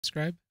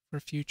subscribe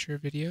for future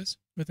videos.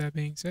 With that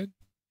being said,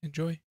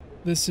 enjoy.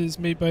 This is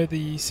made by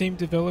the same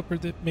developer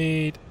that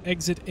made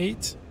Exit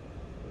 8.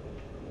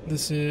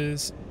 This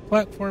is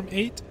Platform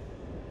 8.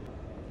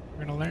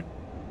 We're gonna learn.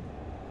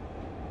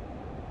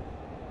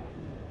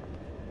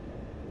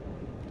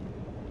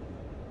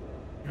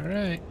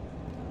 Alright,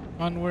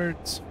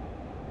 onwards.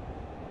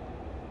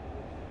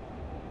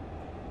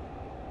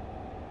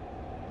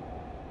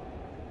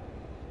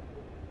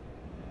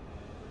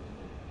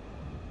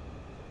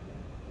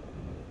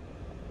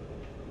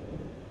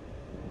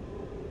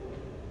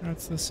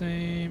 That's the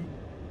same.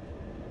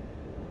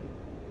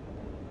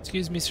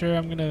 Excuse me, sir,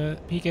 I'm gonna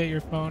peek at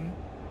your phone,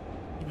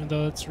 even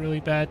though it's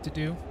really bad to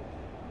do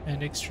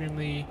and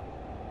extremely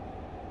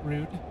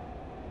rude.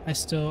 I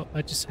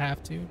just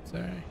have to,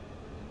 sorry.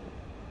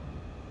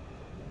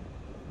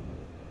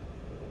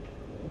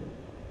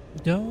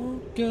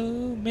 Don't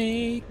go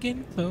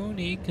making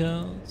phony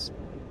calls.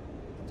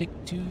 Stick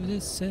to the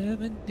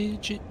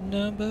 7-digit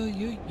number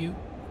you're used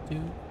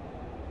to.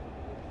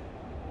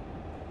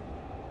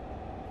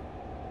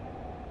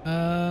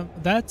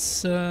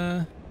 That's,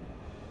 Are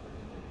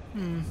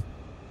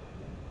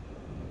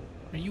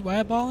you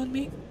eyeballing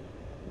me?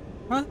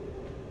 Huh?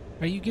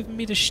 Are you giving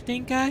me the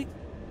stink eye?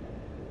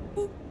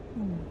 Ooh.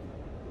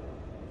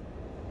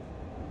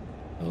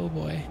 Oh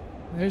boy.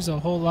 There's a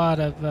whole lot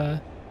of,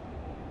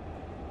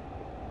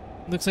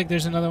 looks like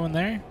there's another one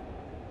there.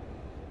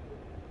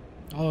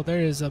 Oh,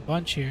 there is a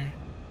bunch here.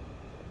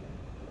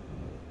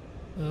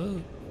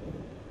 Oh.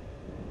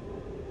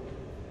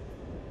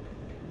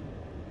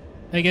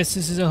 I guess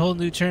this is a whole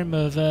new term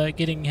of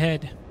getting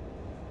head.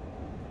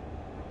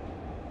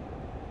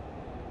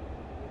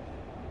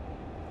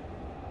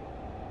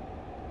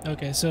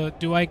 Okay, so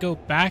do I go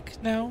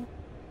back now?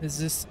 Is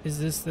this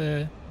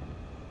the...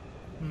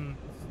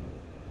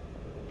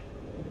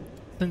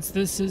 Since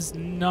this is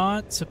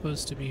not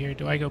supposed to be here,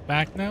 do I go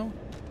back now?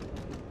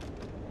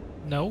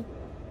 No.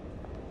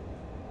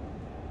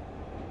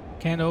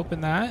 Can't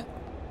open that.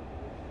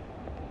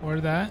 Or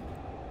that.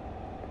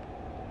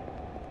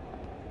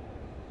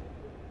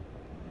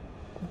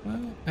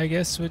 Well, I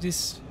guess we'll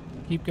just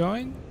keep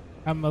going.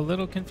 I'm a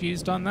little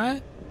confused on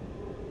that.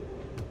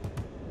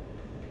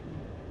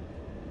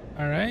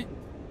 Alright.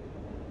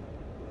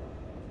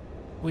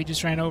 We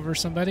just ran over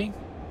somebody.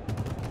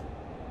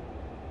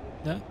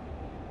 No.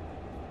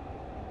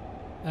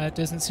 That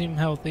doesn't seem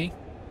healthy.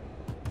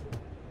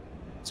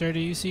 Sir, do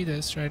you see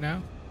this right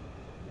now?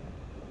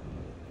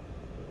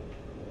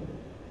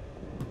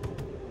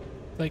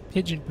 It's like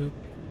pigeon poop.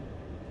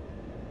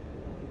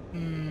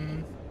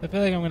 I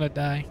feel like I'm gonna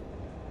die.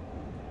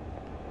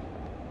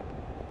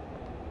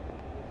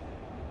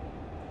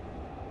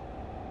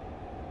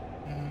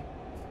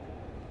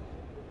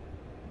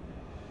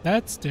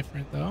 That's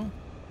different, though.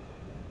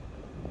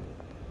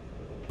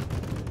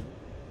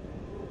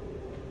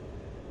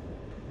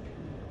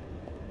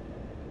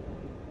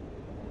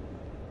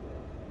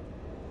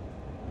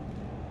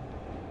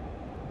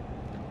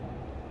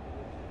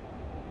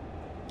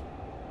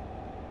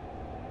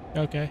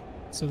 Okay,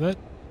 so that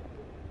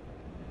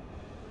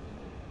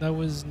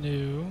was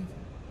new.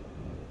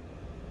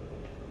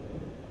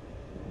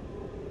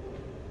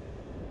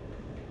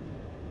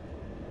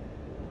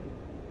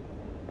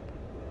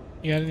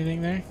 You got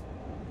anything there?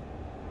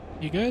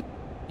 You good?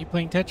 You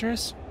playing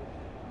Tetris?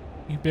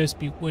 You best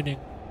be winning.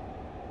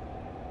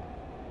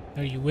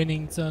 Are you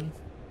winning, son?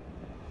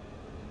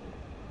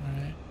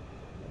 Alright.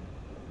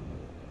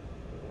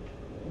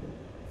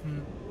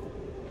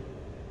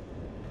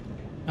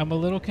 I'm a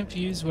little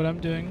confused what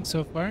I'm doing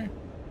so far.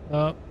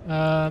 Oh,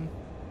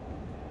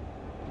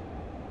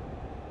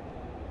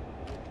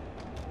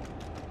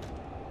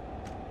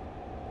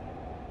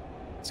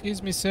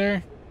 excuse me,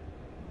 sir.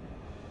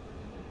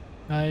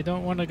 I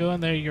don't want to go in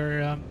there.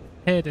 Your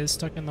head is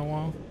stuck in the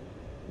wall.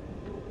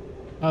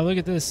 Oh, look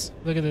at this.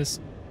 Look at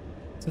this.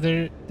 So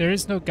there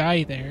is no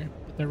guy there,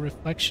 but the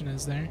reflection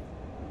is there.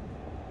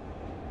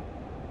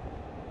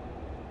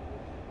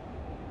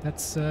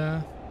 That's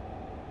oh,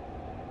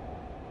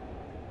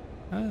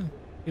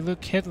 you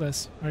look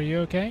headless. Are you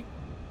okay?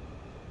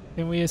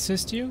 Can we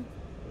assist you?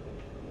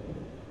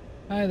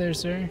 Hi there,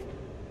 sir.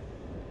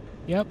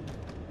 Yep.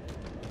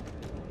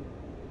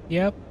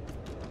 Yep.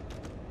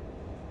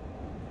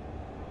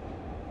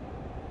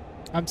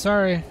 I'm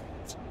sorry.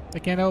 I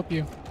can't help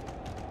you.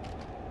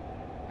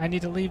 I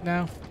need to leave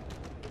now.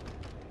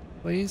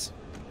 Please?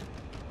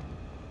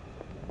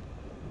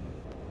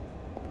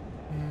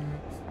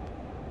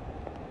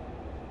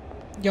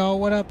 Yo,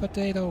 what up,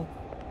 potato?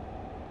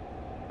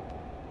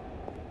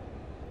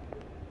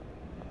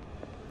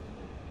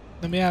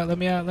 Let me out, let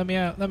me out, let me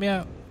out, let me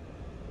out.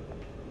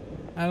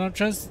 I don't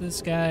trust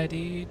this guy,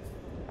 dude.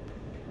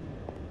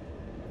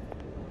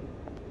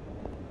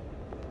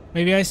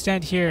 Maybe I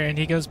stand here and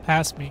he goes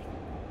past me.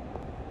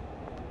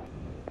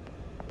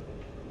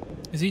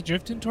 Is he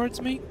drifting towards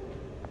me?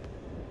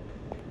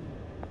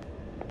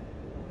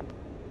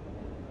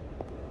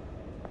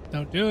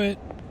 Don't do it.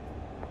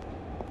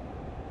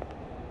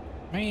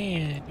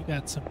 Man, you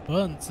got some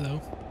buns though.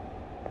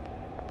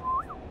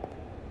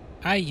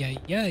 Ay, ay,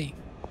 ay.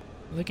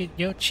 Look at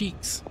your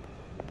cheeks.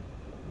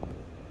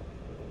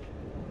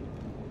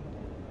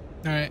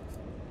 Alright,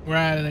 we're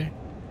out of there.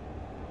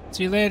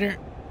 See you later.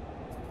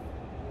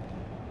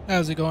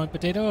 How's it going,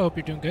 Potato? I hope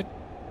you're doing good.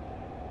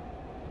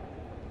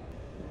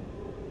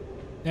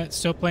 Yeah,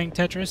 still playing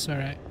Tetris?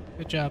 Alright,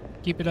 good job.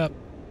 Keep it up.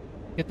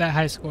 Get that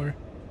high score.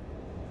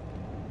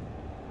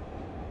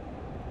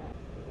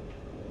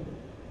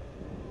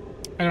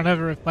 I don't have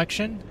a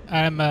reflection.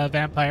 I'm a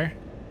vampire.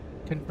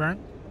 Confirmed.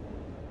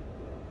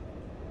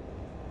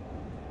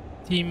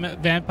 Team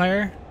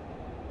Vampire.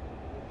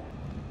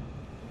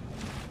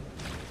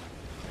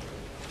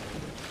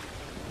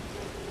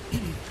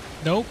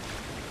 Nope.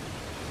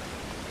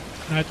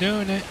 Not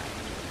doing it.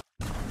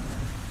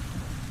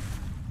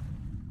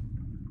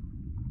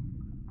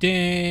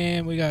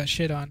 Damn, we got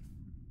shit on.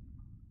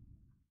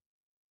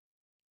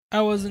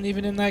 I wasn't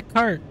even in that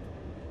cart.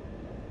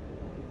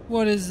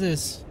 What is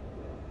this?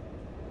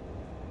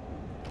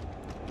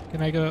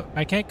 Can I go?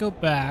 I can't go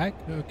back.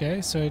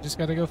 Okay, so I just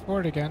gotta go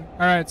forward again.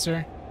 Alright,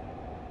 sir.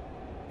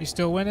 You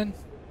still winning?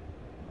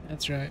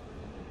 That's right.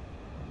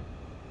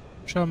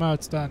 Show them how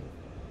it's done.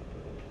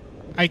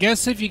 I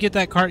guess if you get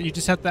that cart, you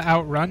just have to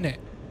outrun it.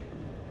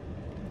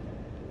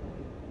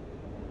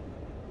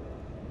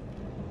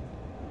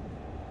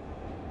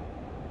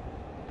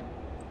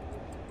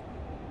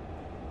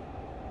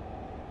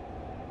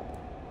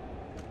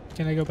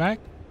 Can I go back?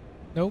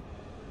 Nope.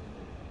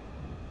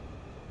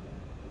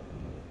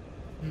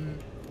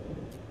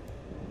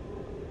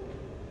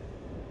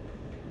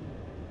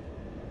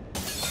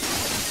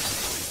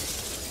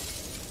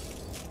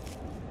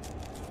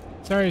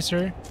 Sorry,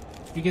 sir.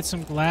 You get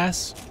some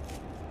glass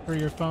for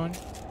your phone.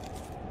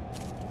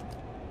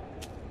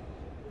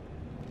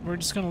 We're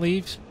just gonna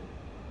leave.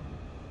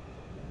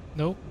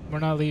 Nope, we're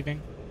not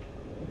leaving.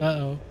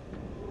 Uh-oh.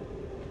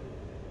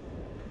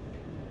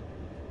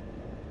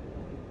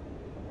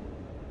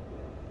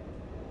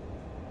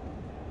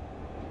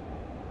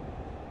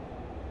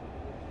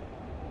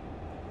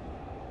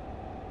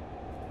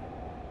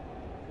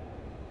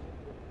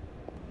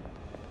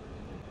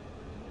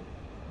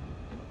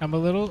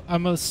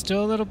 I'm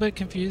still a little bit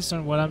confused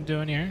on what I'm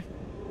doing here.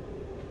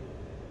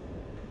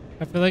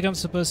 I feel like I'm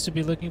supposed to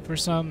be looking for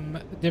some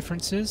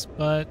differences,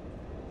 but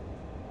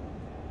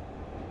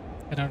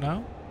I don't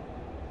know.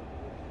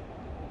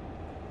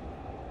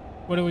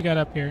 What do we got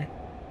up here?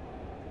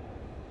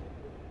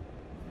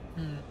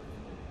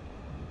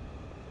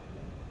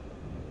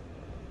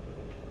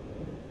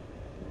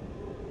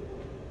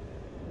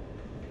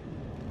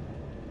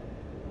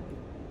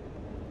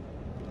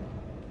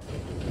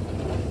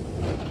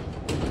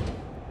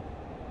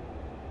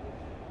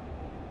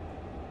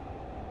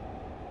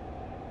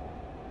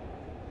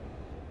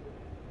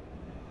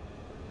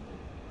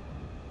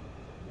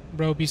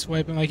 Bro be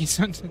swiping like he's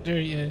on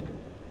Tinder, yeah.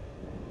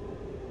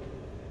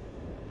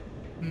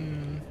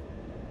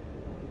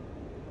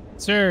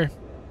 Sir,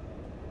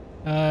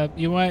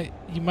 you might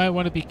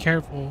want to be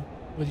careful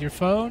with your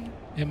phone.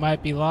 It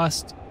might be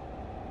lost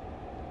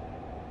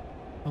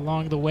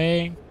along the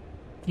way.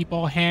 Keep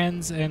all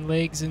hands and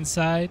legs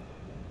inside.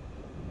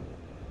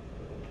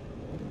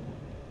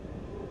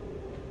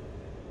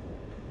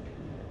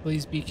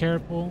 Please be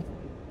careful.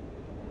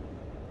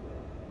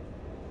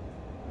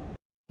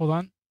 Hold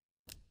on.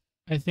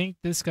 I think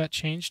this got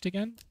changed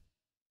again.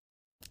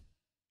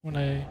 When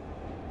I...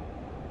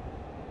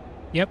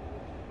 Yep.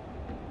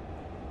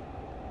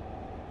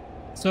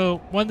 So,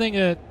 one thing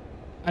that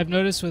I've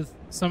noticed with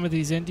some of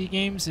these indie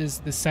games is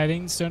the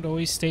settings don't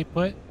always stay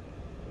put.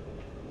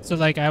 So,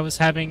 like, I was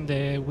having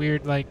the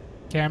weird, like,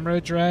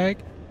 camera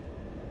drag.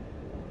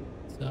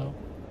 So...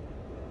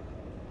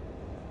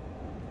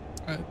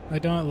 I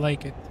don't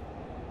like it.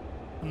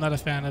 I'm not a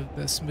fan of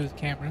the smooth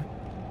camera.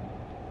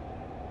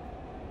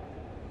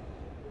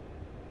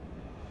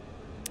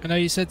 I know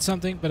you said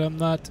something, but I'm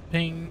not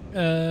paying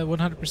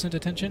 100%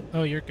 attention.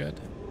 Oh, you're good.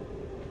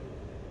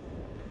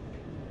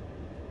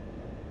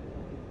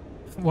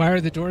 Why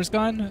are the doors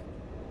gone?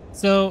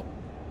 So,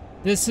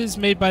 this is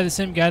made by the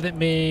same guy that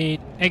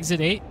made Exit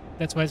 8.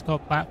 That's why it's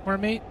called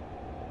Platform 8.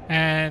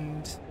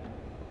 And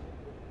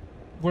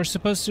we're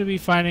supposed to be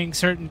finding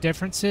certain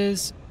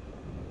differences,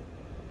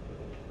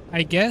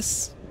 I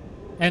guess.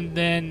 And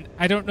then,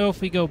 I don't know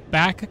if we go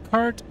back a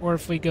cart or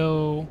if we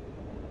go...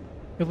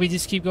 If we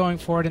just keep going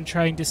forward and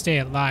trying to stay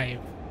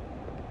alive.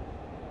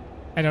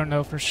 I don't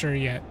know for sure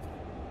yet.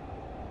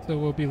 So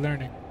we'll be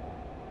learning.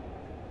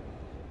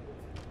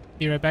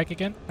 Be right back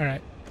again?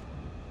 Alright.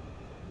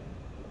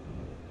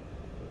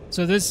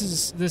 So this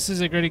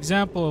is a great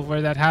example of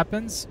where that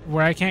happens,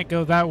 where I can't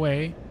go that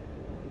way.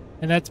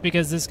 And that's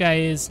because this guy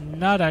is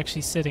not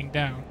actually sitting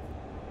down.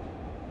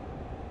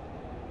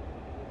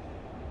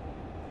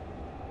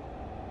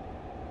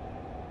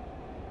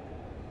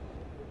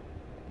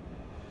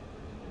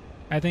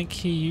 I think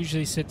he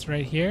usually sits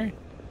right here.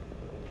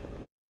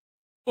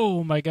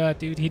 Oh my god,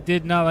 dude. He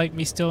did not like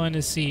me still in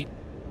his seat.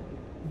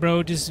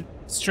 Bro just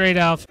straight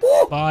out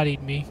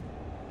bodied me.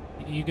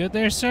 You good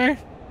there, sir?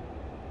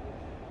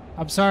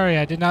 I'm sorry,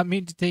 I did not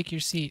mean to take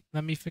your seat.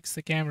 Let me fix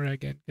the camera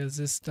again, because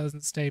this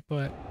doesn't stay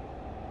put.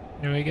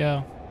 There we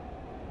go.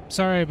 I'm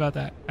sorry about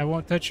that. I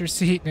won't touch your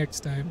seat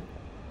next time.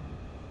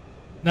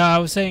 No, I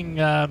was saying,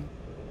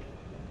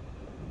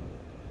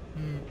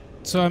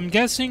 so I'm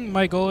guessing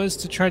my goal is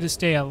to try to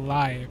stay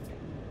alive,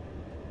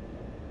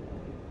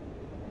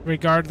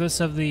 regardless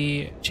of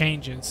the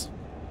changes.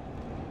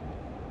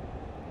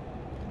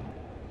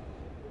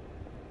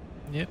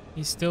 Yep,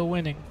 he's still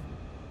winning.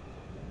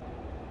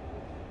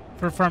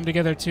 For Farm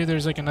Together 2,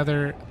 there's like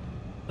another,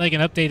 like an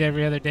update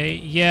every other day.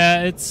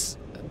 Yeah, it's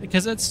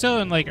because it's still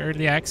in like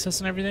early access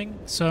and everything,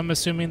 so I'm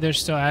assuming they're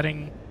still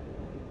adding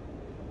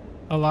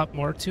a lot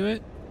more to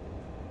it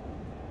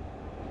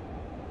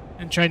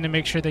and trying to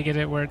make sure they get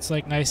it where it's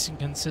like nice and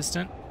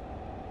consistent,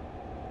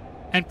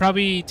 and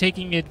probably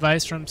taking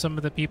advice from some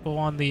of the people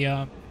on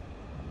the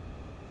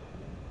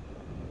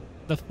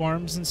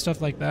forums and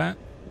stuff like that.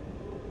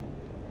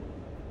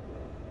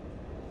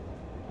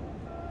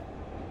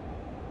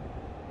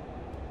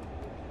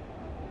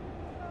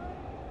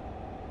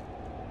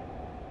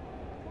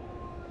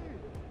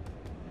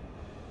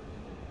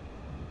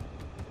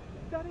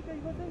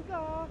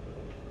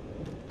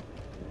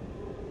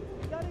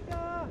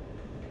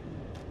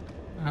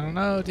 I don't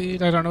know,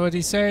 dude. I don't know what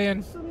he's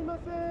saying.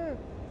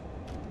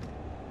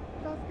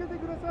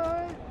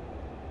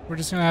 We're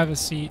just gonna have a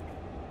seat.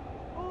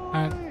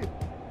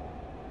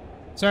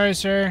 Sorry,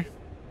 sir.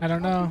 I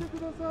don't know.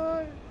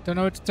 Don't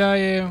know what to tell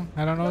you.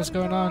 I don't know what's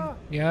going on.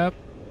 Yep.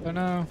 Don't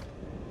know.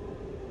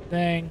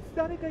 Dang.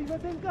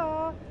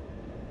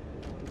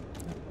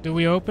 Do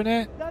we open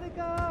it?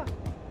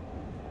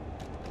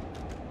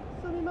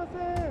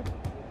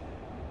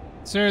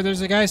 Sir,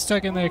 there's a guy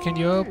stuck in there. Can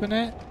you open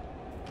it?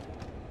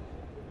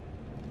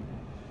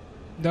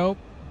 Nope.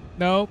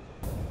 Nope.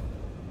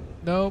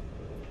 Nope.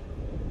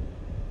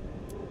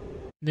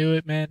 Knew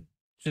it, man.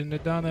 Shouldn't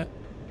have done it.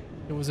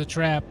 It was a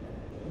trap.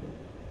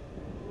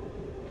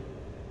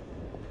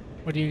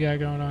 What do you got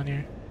going on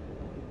here?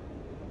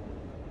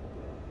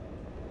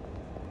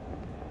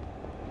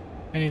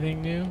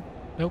 Anything new?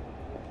 Nope.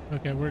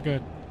 Okay, we're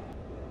good.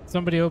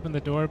 Somebody opened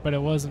the door, but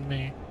it wasn't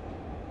me.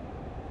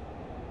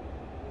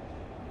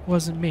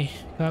 Wasn't me.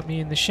 Got me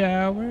in the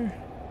shower.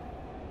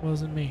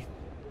 Wasn't me.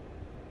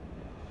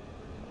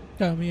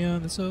 Got me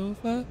on the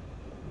sofa.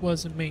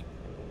 Wasn't me.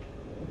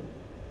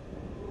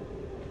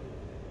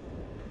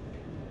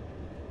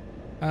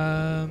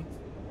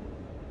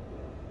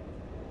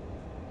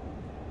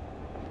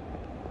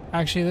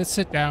 Actually, let's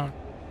sit down.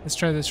 Let's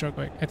try this real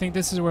quick. I think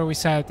this is where we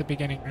sat at the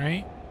beginning,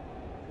 right?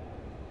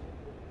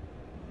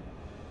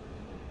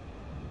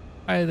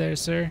 Hi there,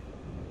 sir.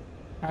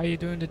 How you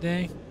doing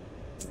today?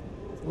 It's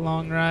a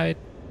long ride.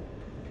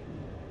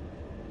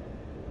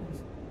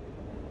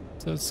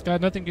 So it's got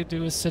nothing to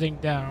do with sitting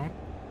down.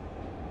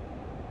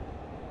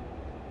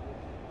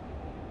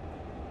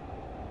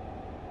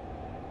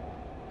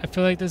 I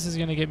feel like this is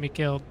gonna get me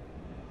killed.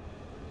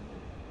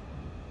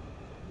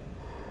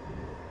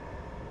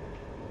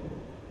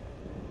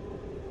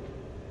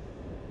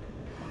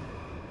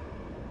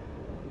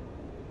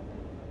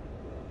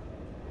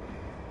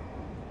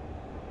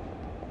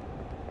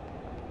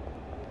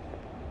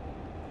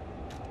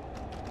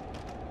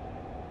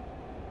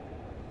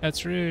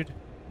 That's rude.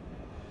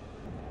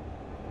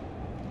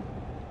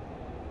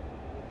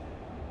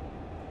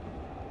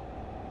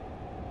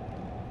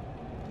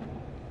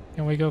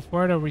 Can we go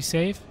for it? Are we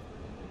safe?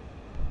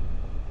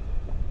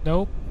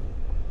 Nope.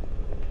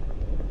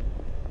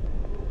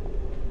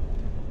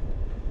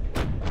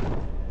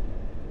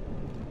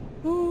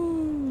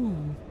 Ooh,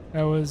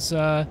 that was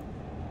a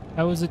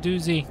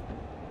doozy.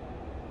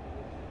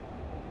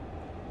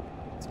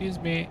 Excuse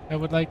me, I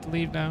would like to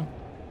leave now.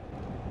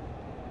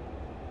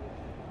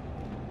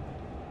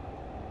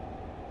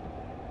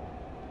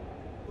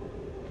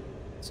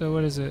 So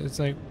what is it? It's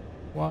like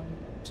 1,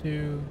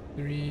 2,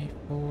 3,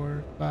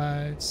 4,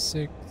 5,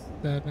 6,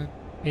 7,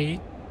 8.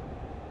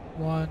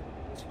 1,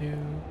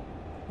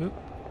 2. Oop.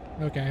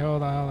 Okay,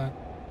 hold on.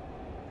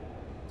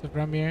 So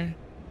from here.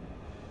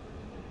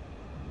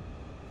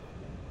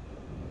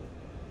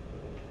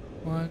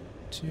 1,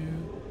 2,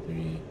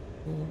 3,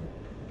 4,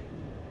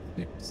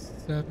 6,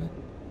 7,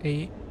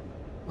 8.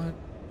 1,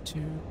 2,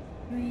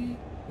 3,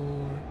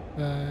 4,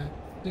 5,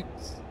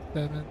 6,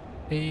 7,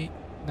 8,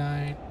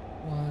 9.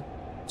 1,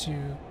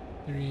 2,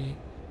 3,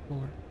 4.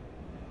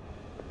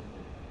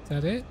 Is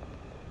that it?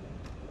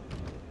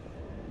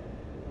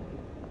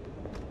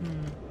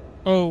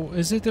 Oh,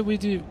 is it that we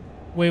do...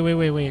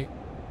 Wait.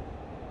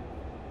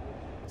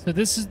 So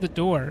this is the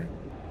door.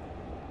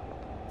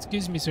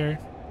 Excuse me, sir.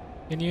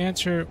 Can you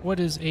answer what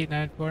is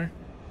 894?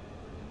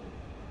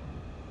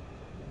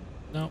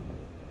 No.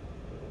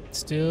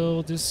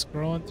 Still just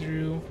scrolling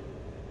through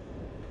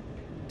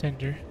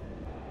Tinder.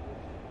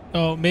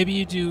 Oh, maybe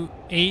you do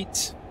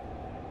 8,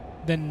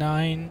 then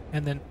 9,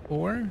 and then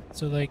 4.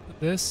 So like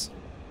this.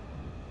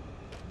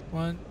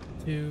 1,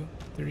 2,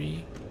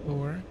 3,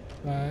 4,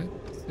 5,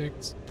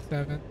 6,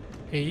 7,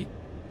 8.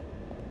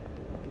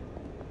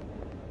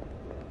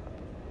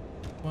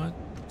 1,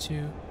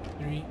 2,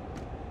 3,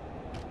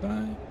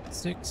 5,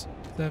 6,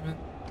 7,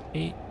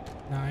 8,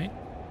 9.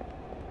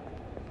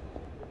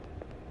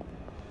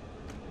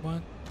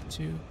 1,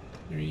 2,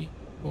 3,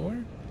 4.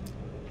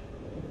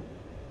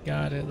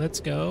 Got it. Let's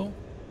go.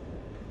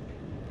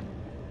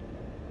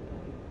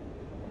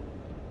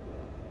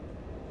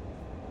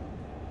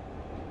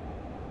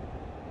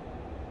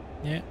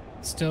 Yeah,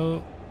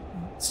 still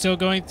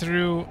going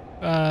through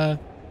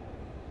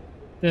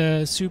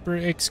the super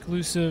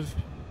exclusive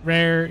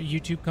rare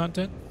YouTube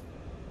content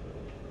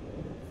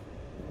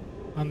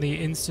on the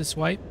Insta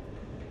swipe.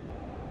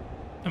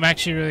 I'm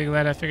actually really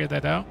glad I figured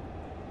that out.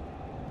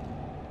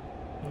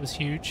 It was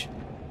huge.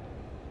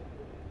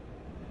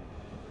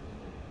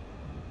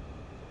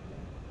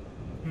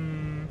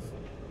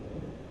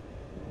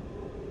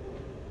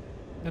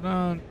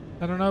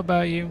 I don't know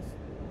about you.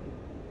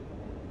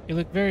 You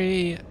look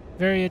very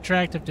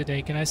attractive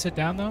today. Can I sit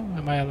down though?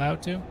 Am I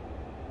allowed to?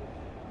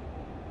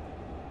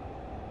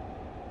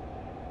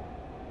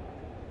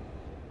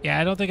 Yeah,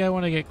 I don't think I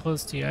want to get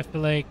close to you. I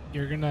feel like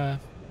you're gonna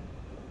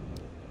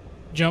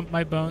jump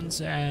my bones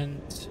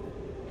and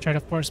try to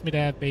force me to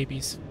have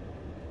babies.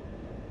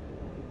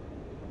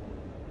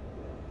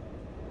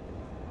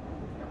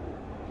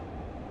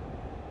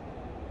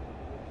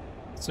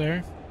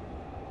 Sir,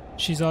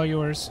 she's all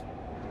yours.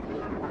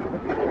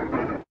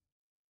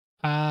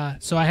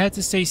 So I had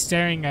to stay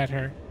staring at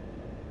her.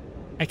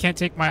 I can't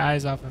take my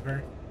eyes off of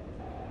her.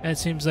 That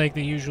seems like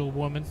the usual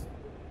woman.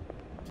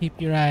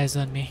 Keep your eyes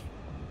on me.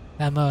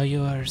 I'm all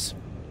yours.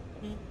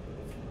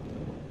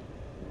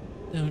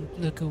 Don't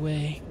look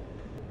away.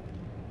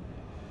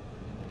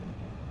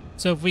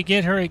 So if we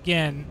get her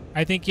again,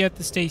 I think you have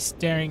to stay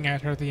staring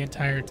at her the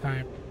entire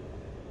time.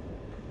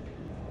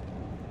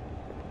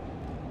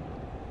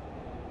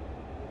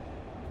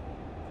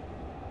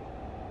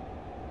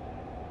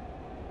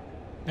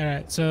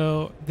 Alright,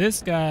 so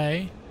this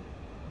guy,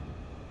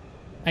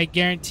 I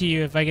guarantee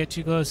you if I get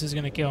too close, is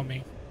gonna kill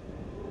me.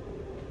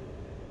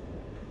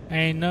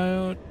 I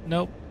know,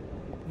 nope.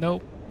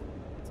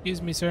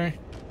 Excuse me, sir.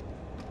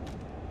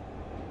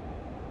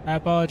 I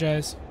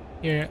apologize.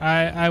 Here,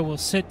 I will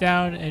sit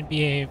down and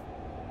behave.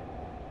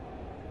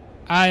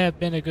 I have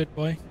been a good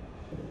boy.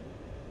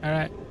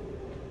 Alright.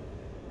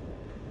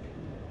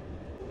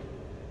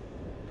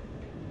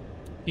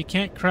 You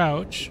can't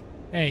crouch.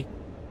 Hey.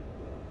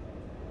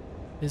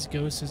 This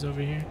ghost is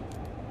over here.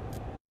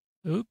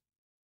 Oop.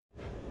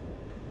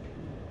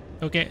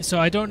 Okay, so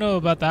I don't know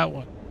about that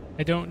one.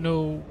 I don't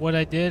know what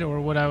I did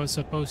or what I was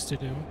supposed to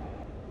do.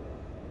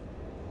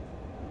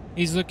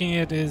 He's looking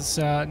at his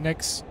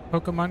next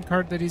Pokemon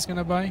card that he's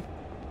gonna buy.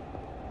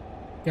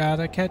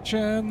 Gotta catch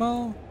 'em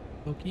all,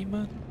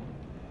 Pokemon.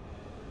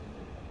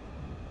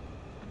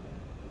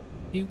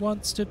 He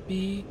wants to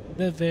be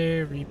the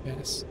very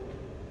best.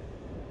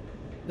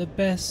 The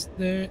best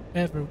there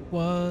ever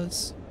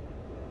was.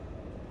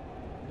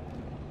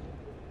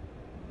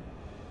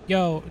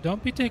 Yo,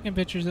 don't be taking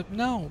pictures of...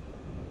 No!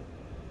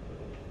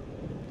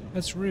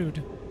 That's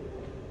rude.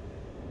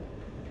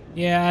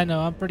 Yeah, I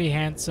know, I'm pretty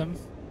handsome.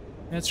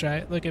 That's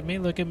right. Look at me,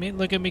 look at me,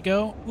 look at me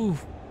go.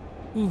 Oof.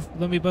 Oof.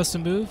 Let me bust a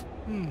move.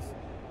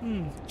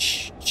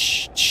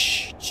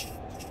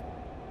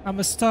 I'm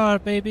a star,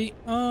 baby.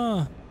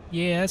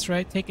 Yeah, that's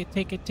right. Take it,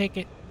 take it, take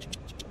it.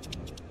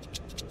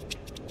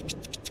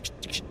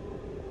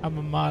 I'm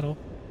a model.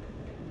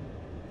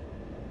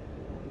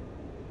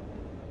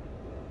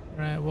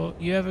 Alright, well,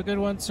 you have a good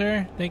one,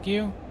 sir. Thank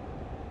you.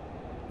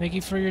 Thank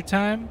you for your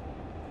time.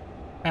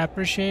 I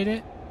appreciate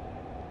it.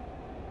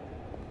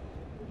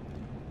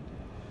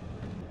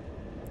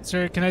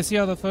 Sir, can I see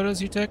all the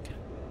photos you took?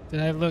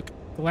 Did I look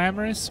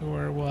glamorous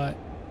or what?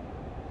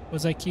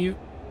 Was I cute?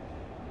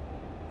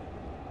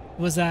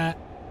 Was I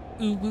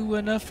ooh-woo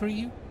enough for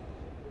you?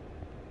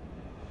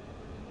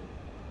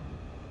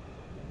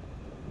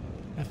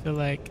 I feel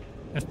like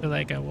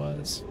I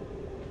was.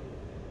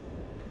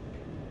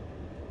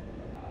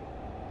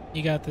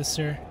 You got this,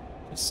 sir.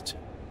 Just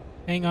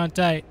hang on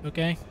tight,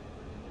 okay?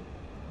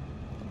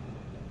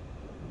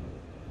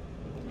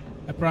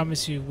 I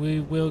promise you, we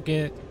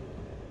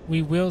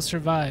will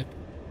survive.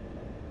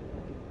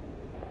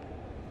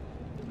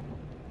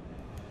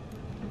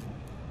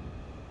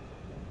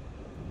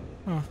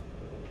 Huh.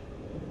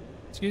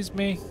 Excuse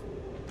me.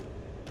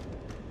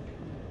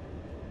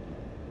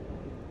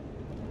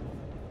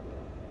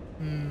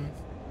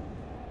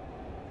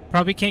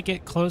 Probably can't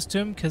get close to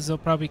him because they'll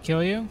probably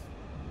kill you.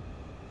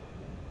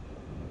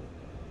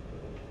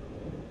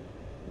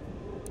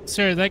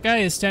 Sir, that guy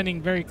is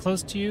standing very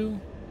close to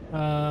you.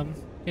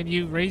 Can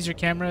you raise your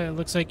camera? It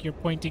looks like you're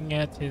pointing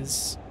at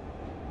his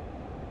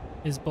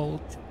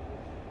bulge.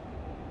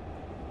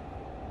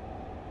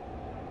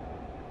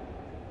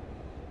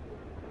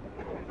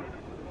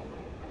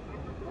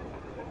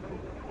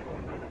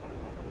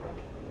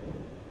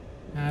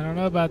 I don't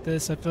know about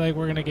this. I feel like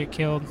we're gonna get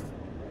killed.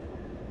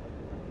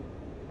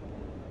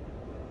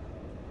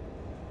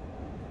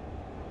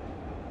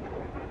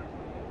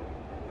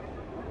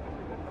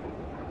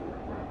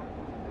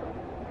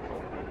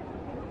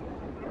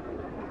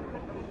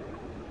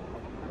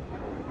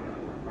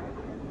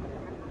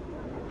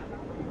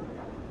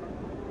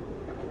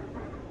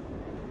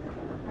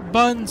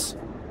 Buns!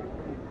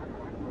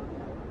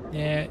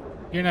 Yeah,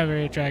 you're not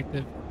very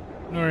attractive.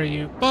 Nor are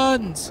you.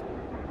 Buns!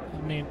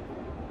 I mean,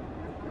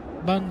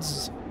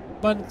 buns.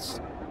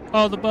 Buns.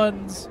 All the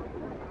buns.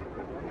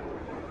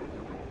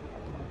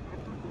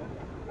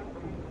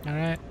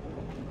 Alright.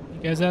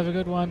 You guys have a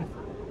good one.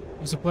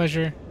 It was a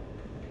pleasure.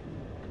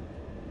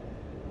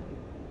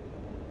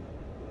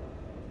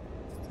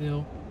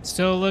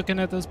 Still looking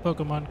at those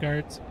Pokemon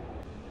cards.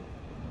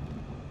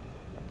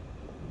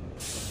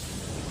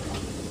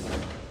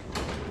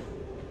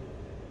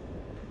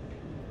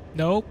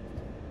 Nope.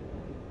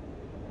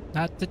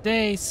 Not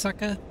today,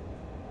 sucker.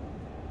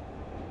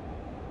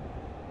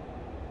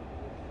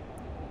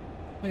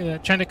 Look at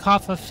that, trying to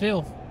cough a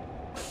fill.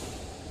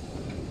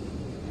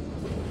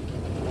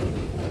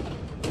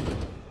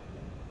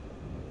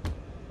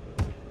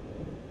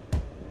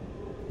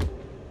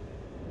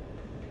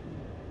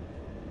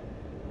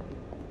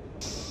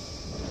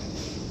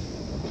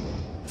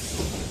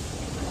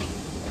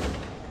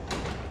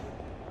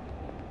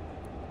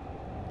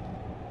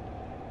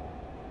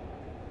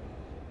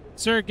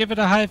 Sir, give it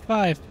a high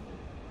five.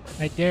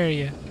 I dare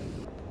you.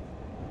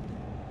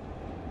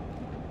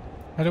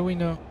 How do we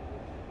know?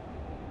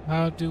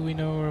 How do we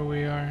know where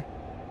we are?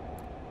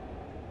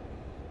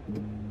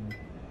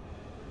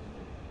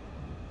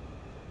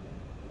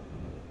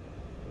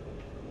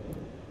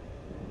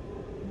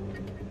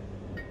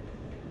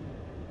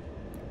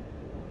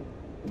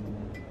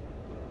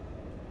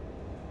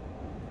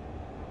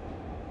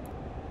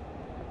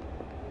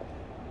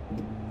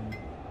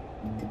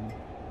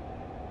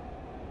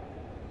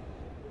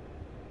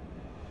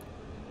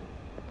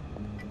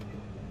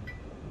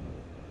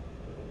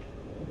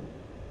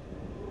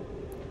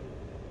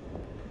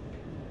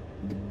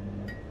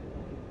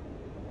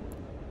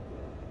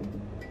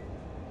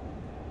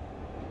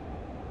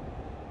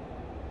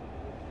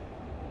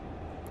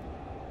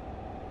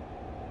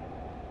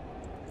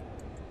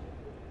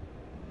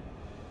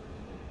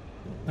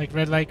 Like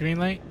red light, green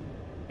light?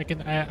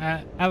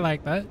 I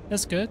like that.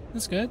 That's good.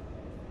 That's good.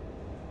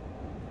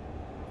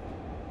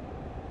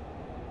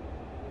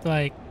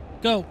 Like,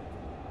 go.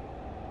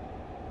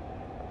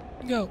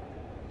 Go.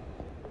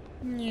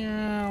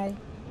 Meow.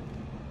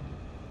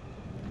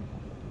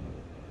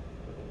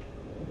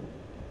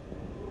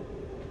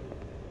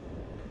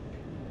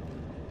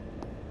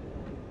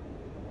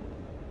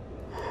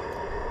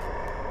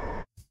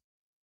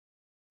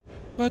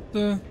 What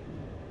the?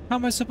 How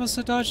am I supposed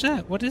to dodge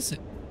that? What is it?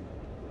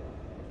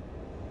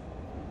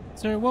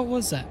 Sir, what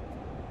was that?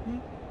 Hmm?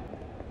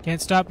 Can't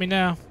stop me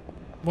now.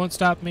 Won't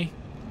stop me.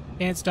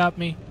 Can't stop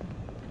me.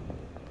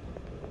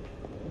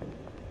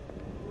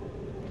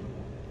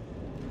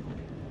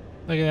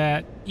 Look at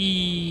that.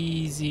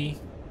 Easy.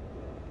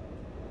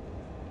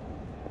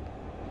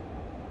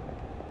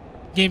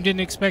 Game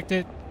didn't expect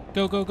it.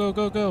 Go, go, go,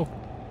 go, go.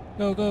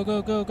 Go, go,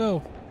 go, go,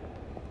 go.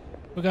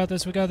 We got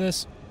this, we got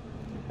this.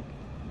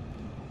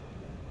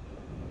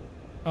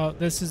 Oh,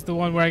 this is the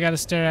one where I gotta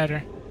stare at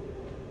her.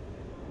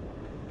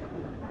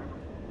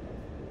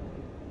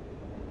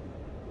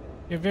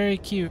 You're very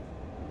cute.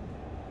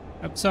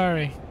 I'm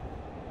sorry.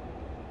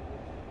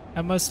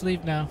 I must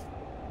leave now.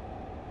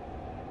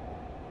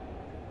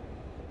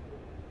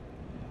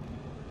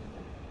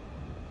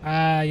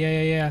 Ah,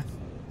 yeah.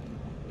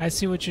 I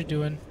see what you're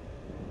doing.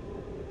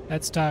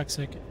 That's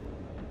toxic.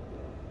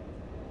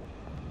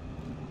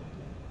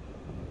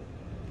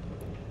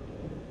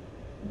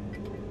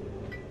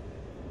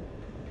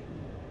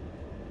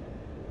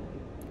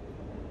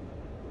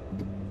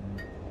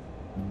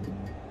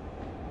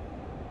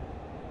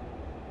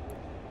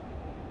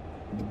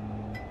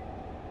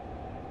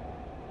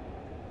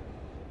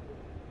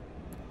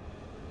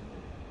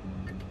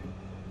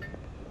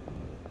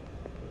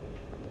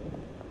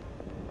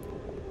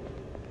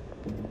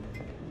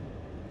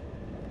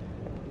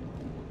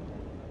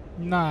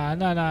 Nah.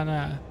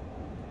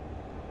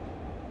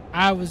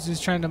 I was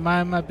just trying to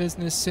mind my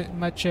business, sit in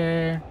my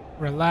chair,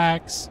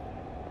 relax.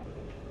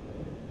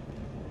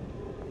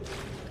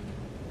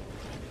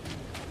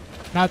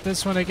 Not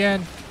this one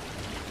again.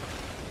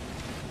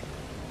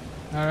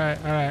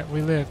 Alright,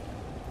 we live.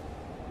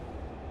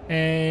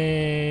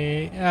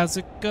 Hey, how's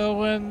it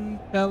going,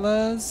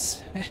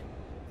 fellas?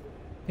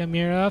 Come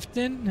here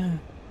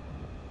often?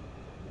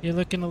 You're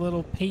looking a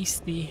little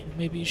pasty.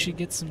 Maybe you should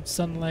get some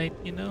sunlight,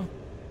 you know?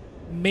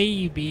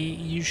 Maybe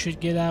you should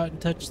get out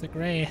and touch the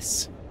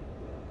grass.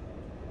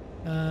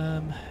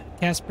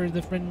 Casper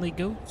the Friendly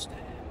Ghost.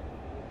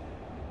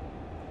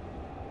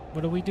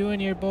 What are we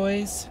doing here,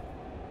 boys?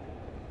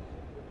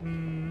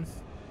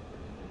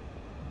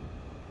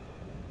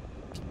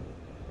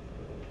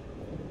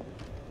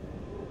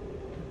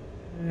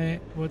 Hey,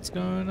 what's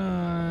going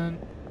on?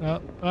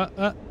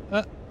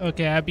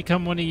 Okay, I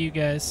become one of you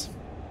guys.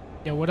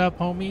 Yeah, what up,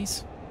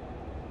 homies?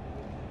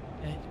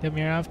 Hey, come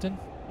here often?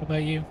 How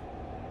about you?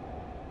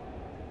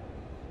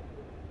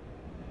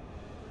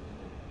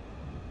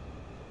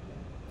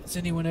 Has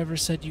anyone ever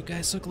said you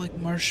guys look like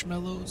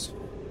marshmallows?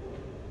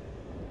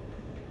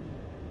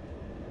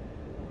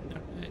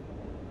 Alright.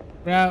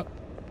 We're out.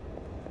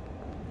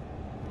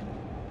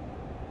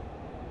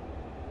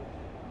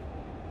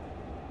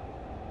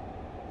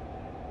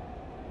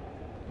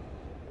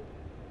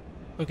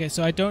 Okay,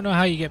 so I don't know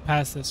how you get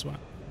past this one.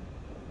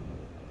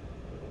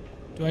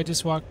 Do I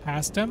just walk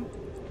past him?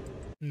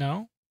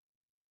 No.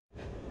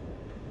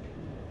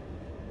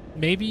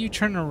 Maybe you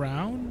turn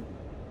around?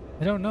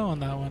 I don't know on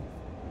that one.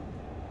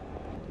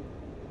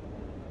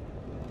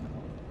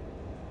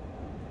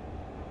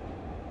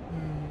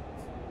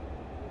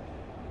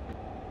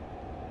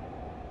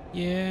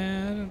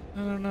 Yeah, I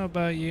don't know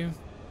about you.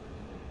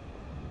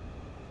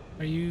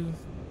 Are you...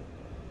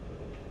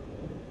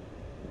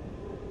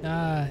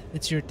 Ah,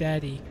 it's your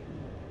daddy.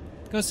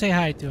 Go say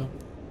hi to him.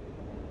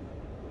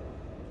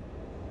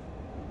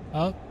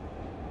 Oh.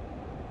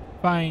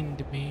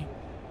 Find me.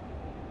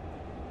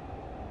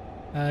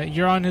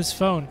 You're on his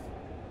phone.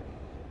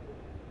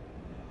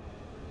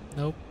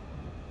 Nope.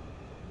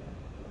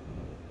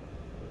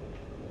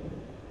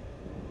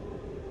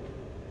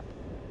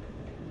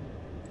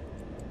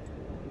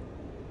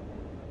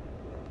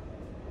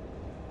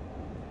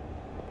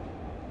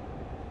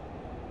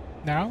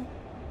 Now?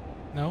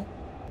 No?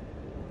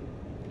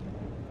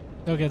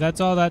 Okay,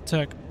 that's all that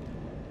took.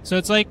 So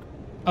it's like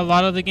a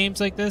lot of the games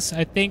like this,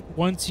 I think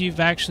once you've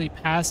actually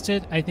passed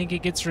it, I think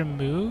it gets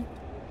removed.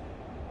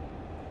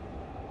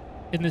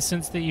 In the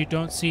sense that you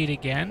don't see it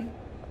again.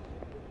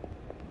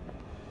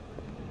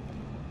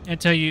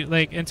 Until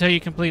you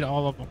complete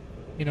all of them.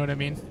 You know what I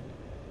mean?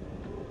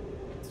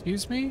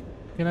 Excuse me?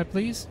 Can I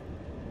please?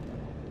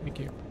 Thank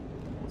you.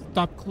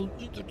 Stop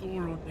closing the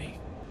door on me.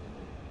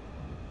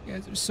 You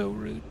guys are so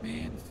rude,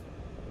 man.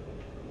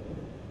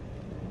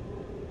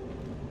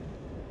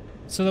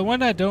 So the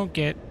one I don't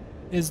get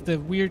is the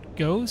weird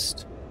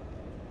ghost.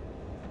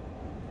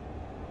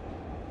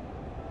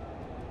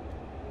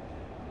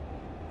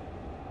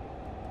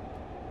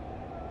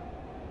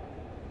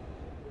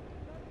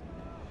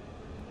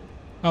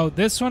 Oh,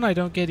 this one I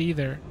don't get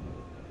either.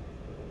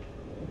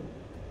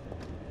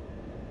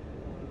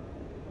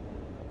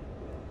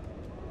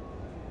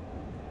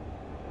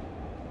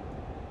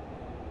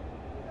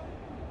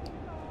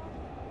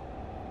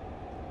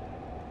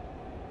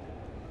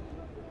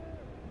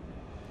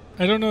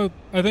 I don't know.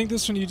 I think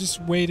this one you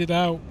just wait it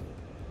out.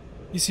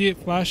 You see it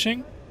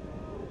flashing?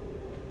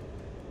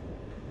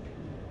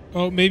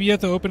 Oh, maybe you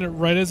have to open it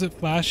right as it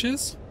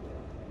flashes?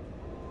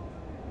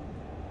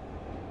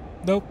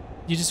 Nope.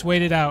 You just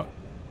wait it out.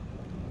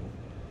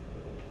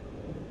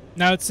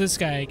 Now it's this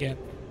guy again.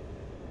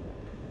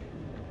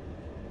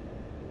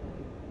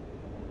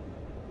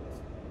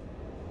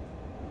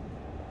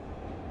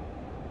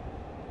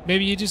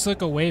 Maybe you just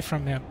look away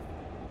from him.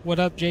 What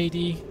up,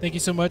 JD? Thank you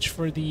so much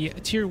for the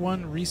tier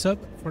 1 resub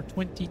for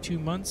 22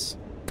 months.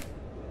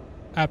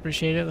 I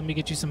appreciate it. Let me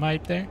get you some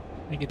hype there.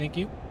 Thank you, thank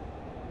you.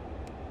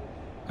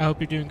 I hope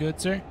you're doing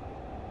good, sir.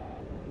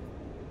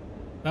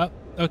 Oh,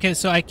 okay,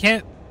 so I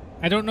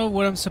don't know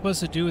what I'm supposed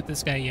to do with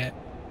this guy yet.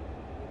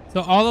 So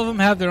all of them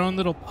have their own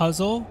little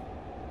puzzle,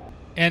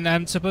 and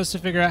I'm supposed to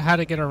figure out how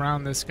to get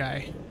around this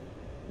guy.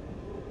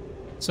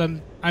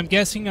 So I'm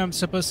guessing I'm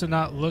supposed to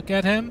not look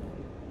at him.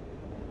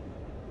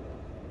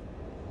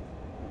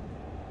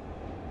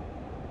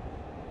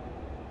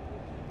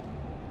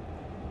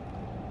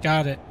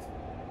 Got it.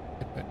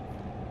 But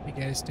you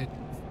guys didn't.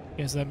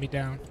 You guys let me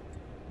down.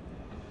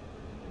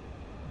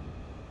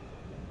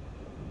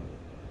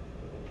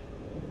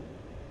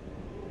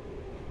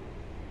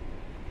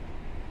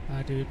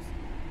 Ah, dude.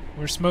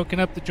 We're smoking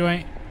up the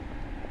joint.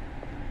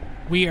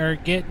 We are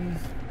getting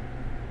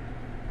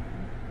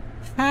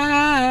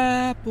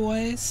high,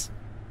 boys.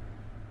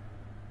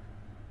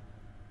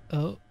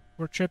 Oh,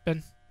 we're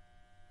tripping.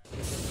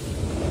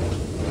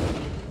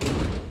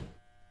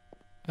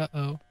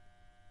 Uh-oh.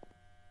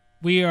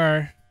 We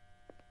are...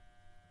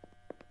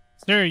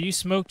 Sir, you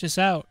smoked us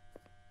out.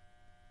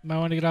 You might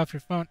want to get off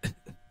your phone.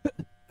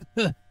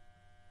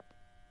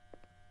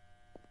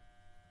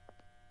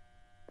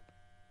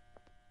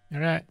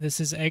 Alright, this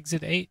is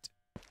exit 8.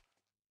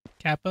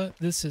 Kappa,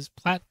 this is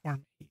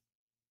platform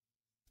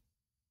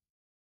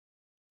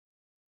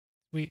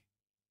 8.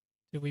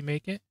 Did we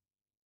make it?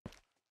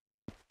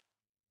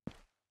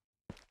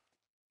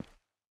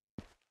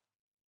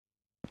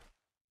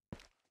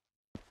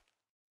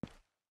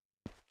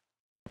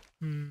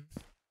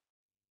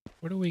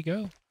 Where do we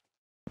go?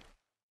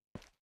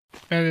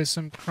 That is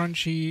some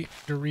crunchy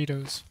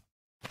Doritos.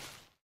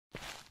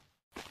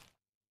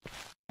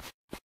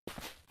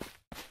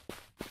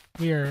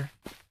 We are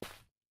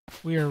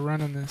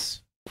running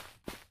this.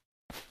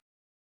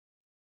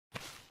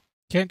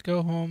 Can't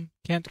go home,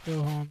 can't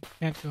go home,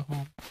 can't go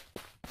home.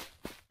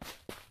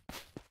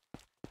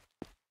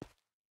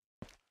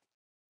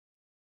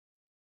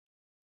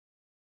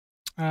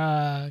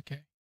 Okay.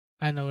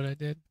 I know what I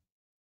did.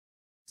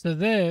 So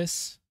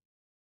this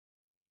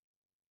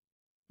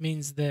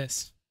means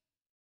this.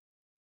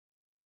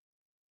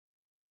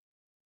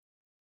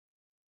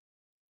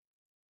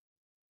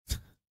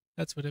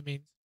 That's what it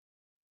means.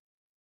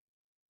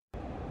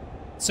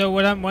 So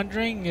what I'm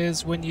wondering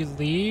is when you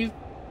leave,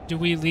 do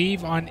we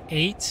leave on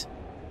 8?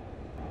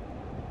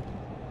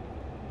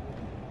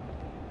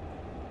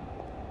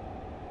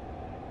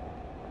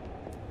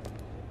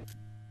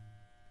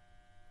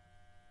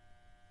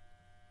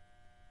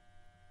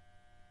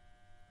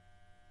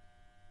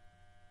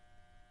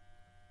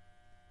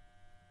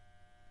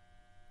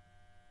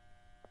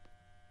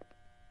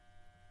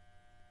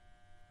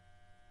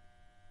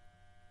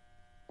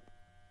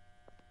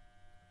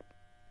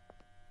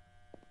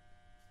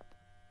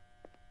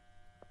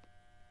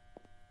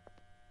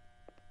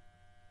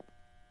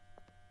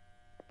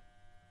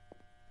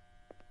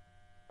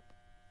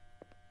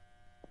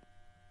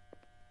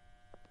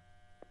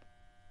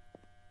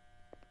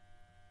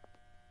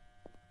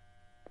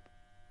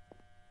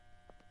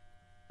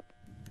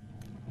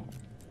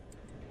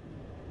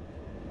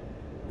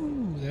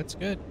 that's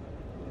good.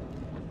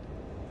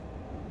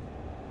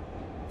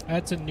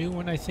 That's a new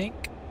one, I think.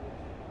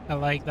 I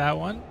like that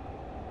one.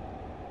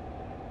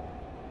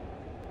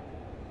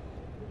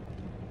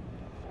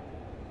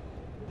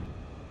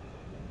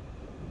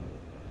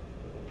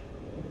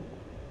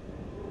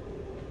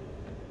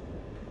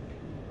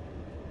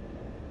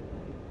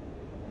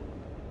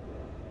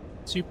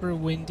 Super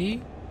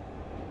windy.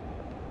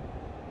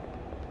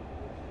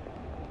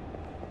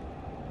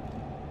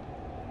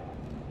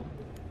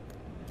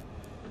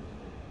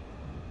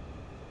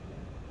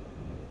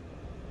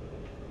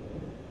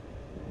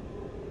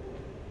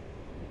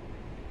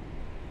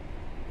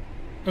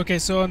 Okay,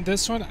 so on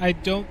this one, I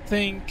don't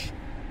think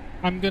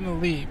I'm gonna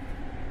leave.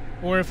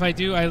 Or if I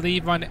do, I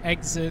leave on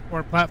exit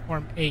or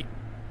platform 8.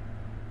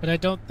 But I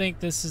don't think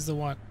this is the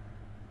one.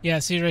 Yeah,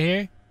 see right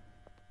here?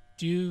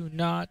 Do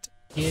not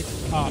get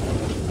off.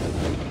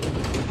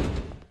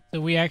 So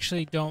we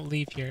actually don't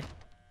leave here.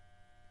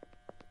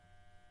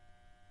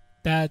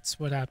 That's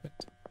what happened.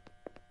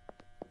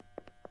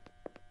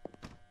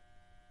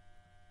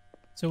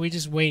 So we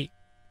just wait.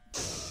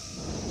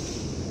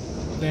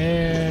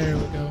 There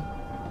we go.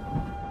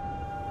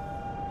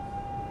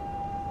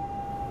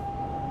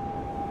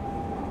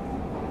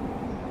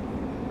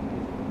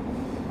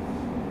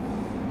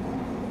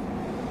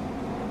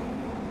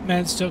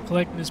 Man's still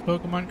collecting his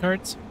Pokemon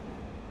cards.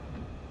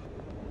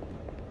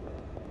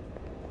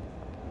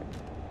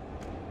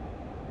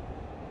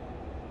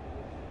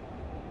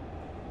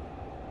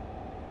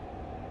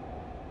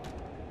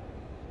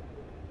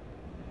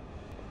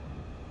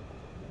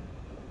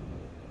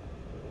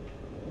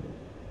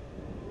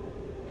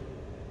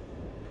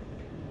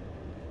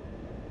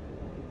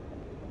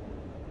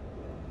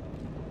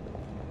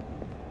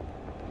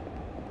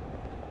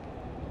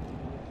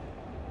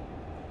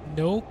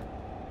 Nope.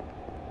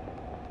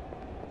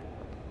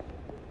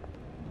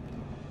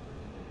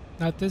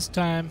 Not this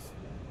time.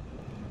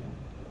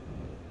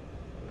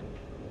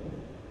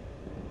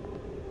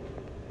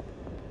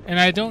 And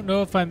I don't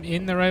know if I'm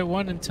in the right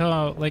one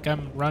until, like,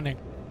 I'm running.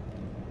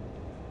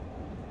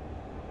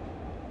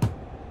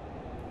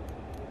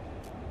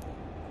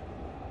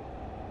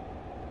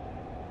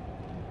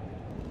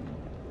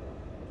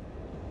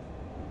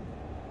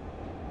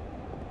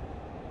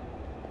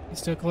 You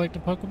still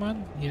collecting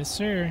Pokemon? Yes,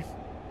 sir.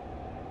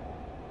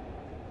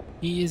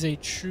 He is a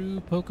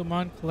true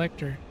Pokemon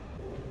collector.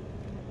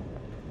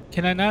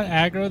 Can I not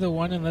aggro the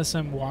one unless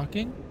I'm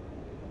walking?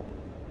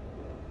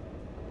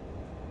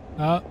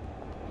 Oh.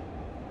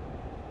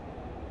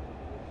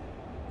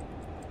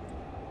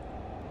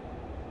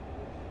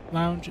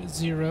 Lounge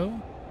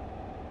 0.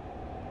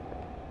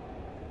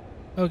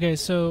 Okay,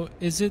 so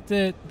is it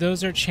that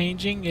those are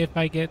changing if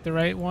I get the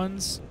right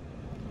ones?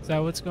 Is that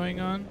what's going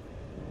on?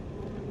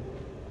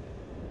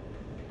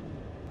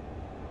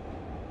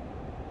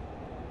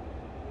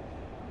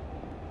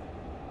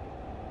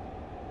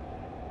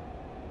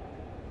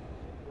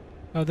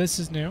 Oh, this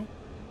is new.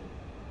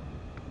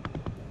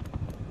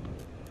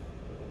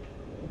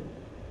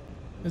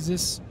 Is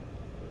this...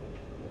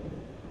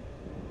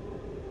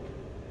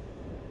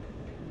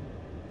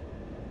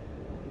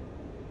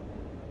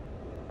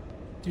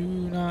 Do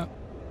not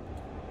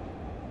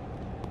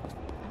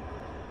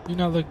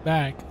look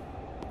back.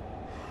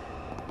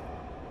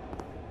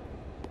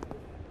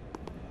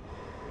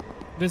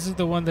 This is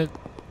the one that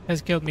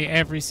has killed me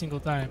every single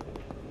time.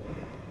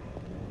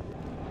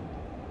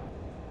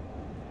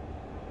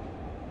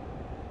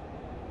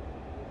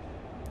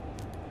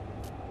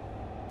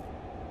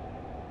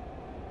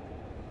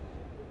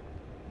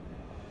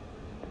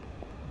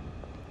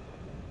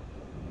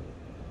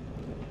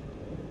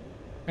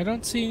 I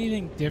don't see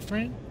anything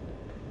different.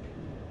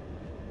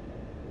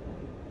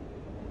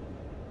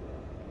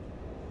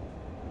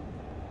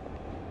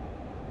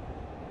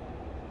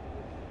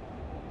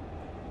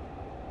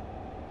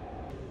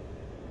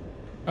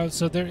 Oh,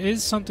 so there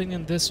is something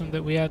in this one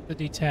that we have to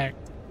detect.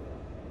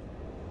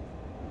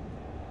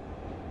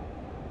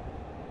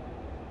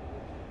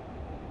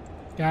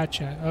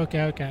 Gotcha.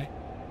 Okay, okay.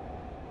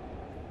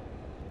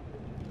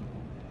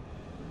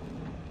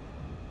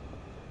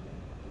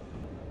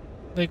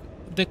 Like,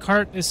 the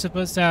cart is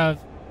supposed to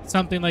have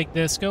something like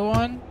this go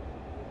on,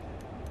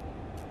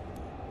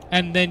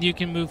 and then you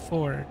can move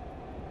forward.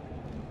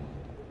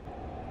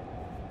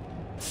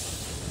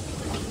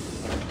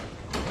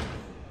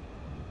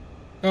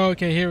 Oh,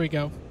 okay, here we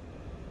go.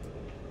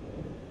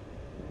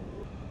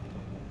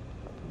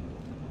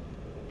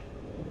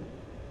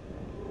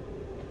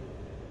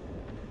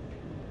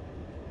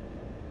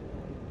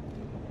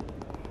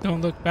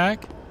 Don't look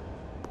back.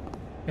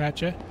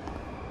 Gotcha.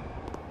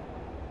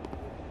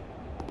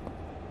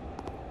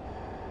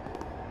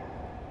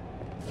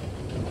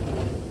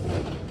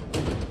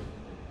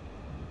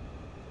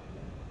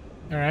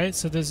 Alright,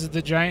 so this is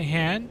the giant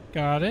hand.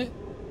 Got it.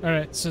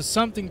 Alright, so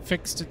something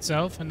fixed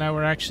itself, and now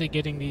we're actually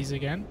getting these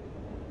again.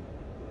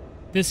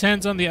 This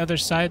hand's on the other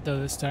side, though,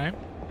 this time.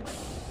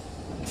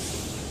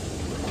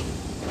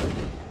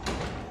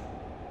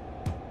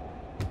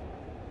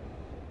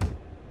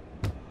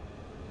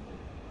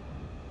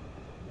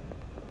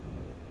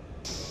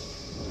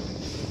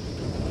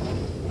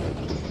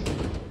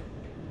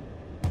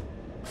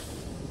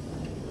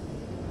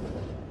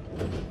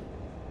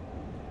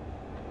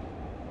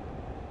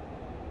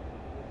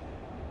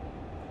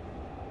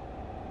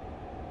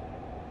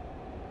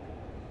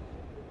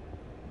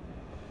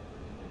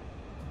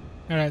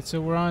 Alright,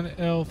 so we're on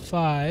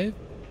L5.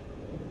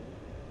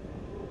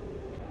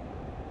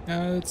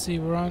 Let's see,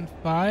 we're on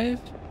 5.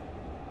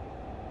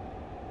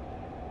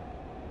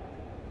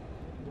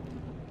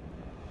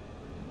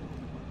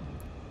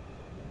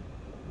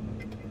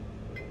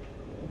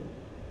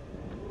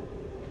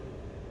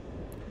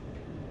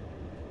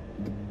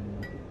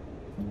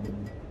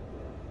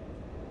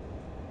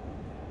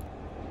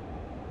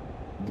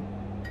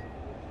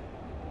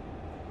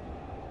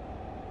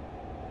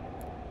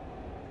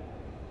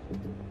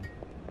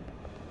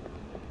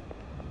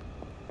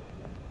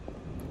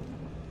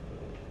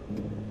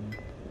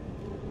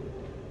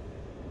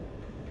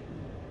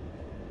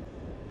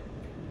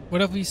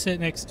 What if we sit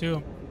next to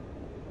him?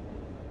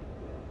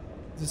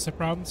 Is this a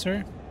problem,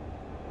 sir?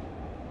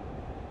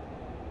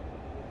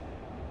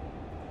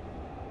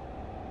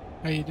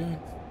 How you doing?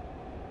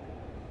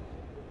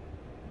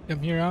 Come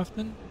here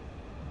often?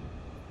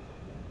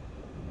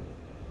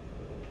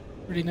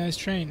 Pretty nice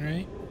train,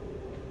 right?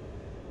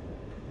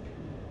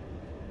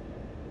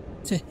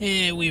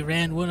 Hey, we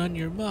ran one on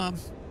your mom.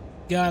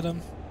 Got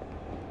him.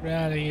 We're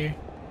out of here.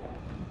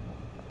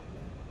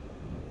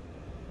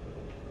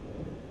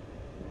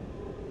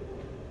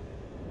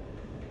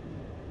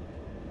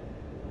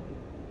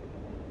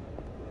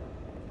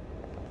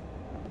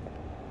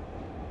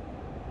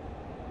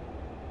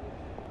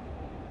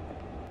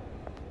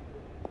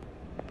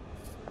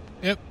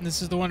 Yep,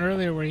 this is the one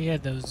earlier where he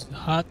had those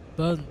hot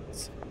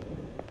buns.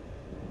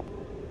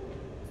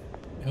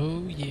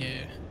 Oh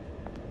yeah.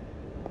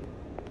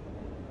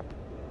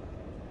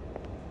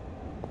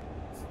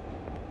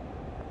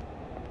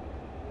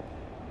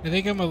 I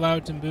think I'm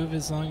allowed to move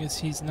as long as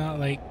he's not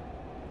like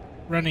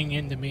running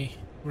into me.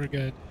 We're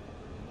good.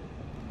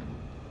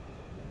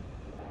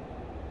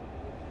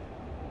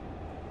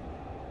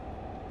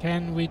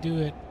 Can we do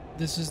it?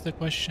 This is the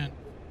question.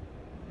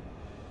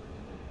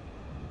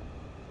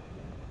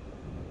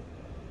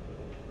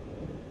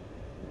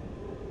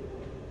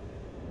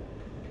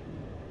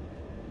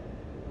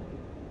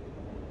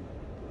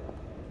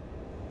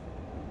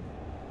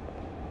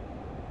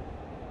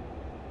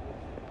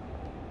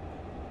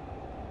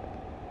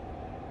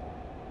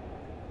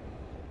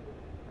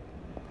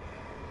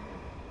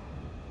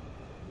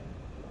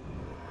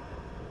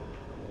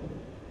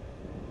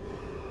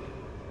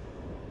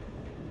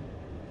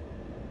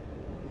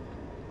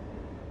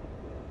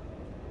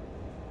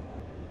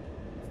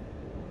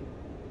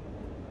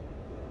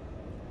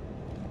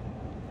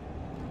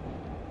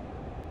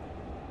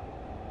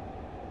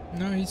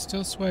 No, he's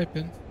still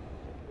swiping.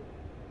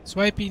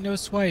 Swipey, no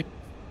swipe.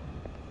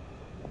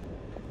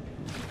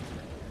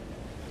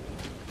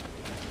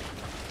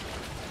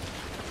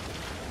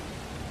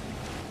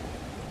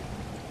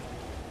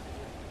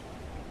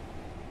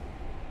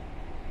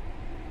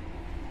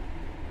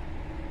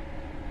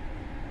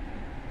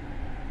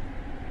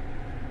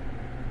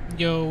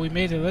 Yo, we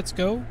made it. Let's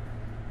go.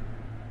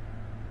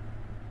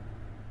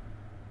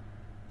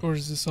 Or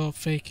is this all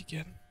fake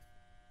again?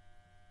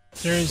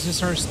 Sir, is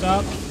this our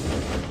stop?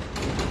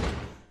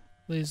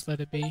 Please let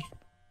it be.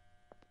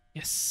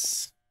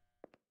 Yes.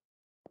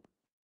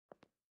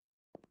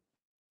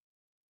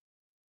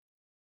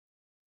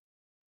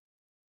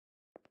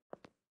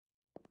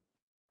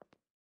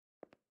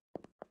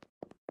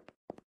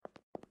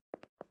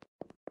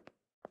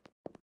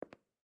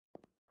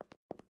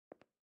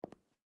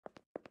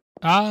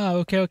 Ah,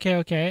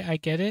 okay. I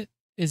get it.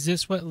 Is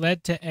this what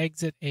led to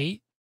exit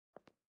 8?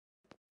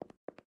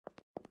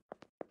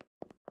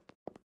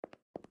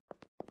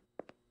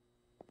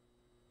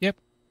 Yep.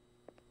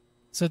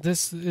 So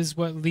this is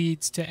what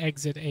leads to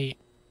exit 8.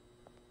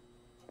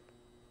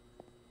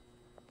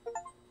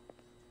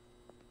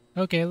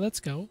 Okay, let's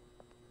go.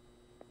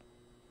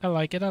 I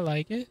like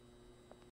it.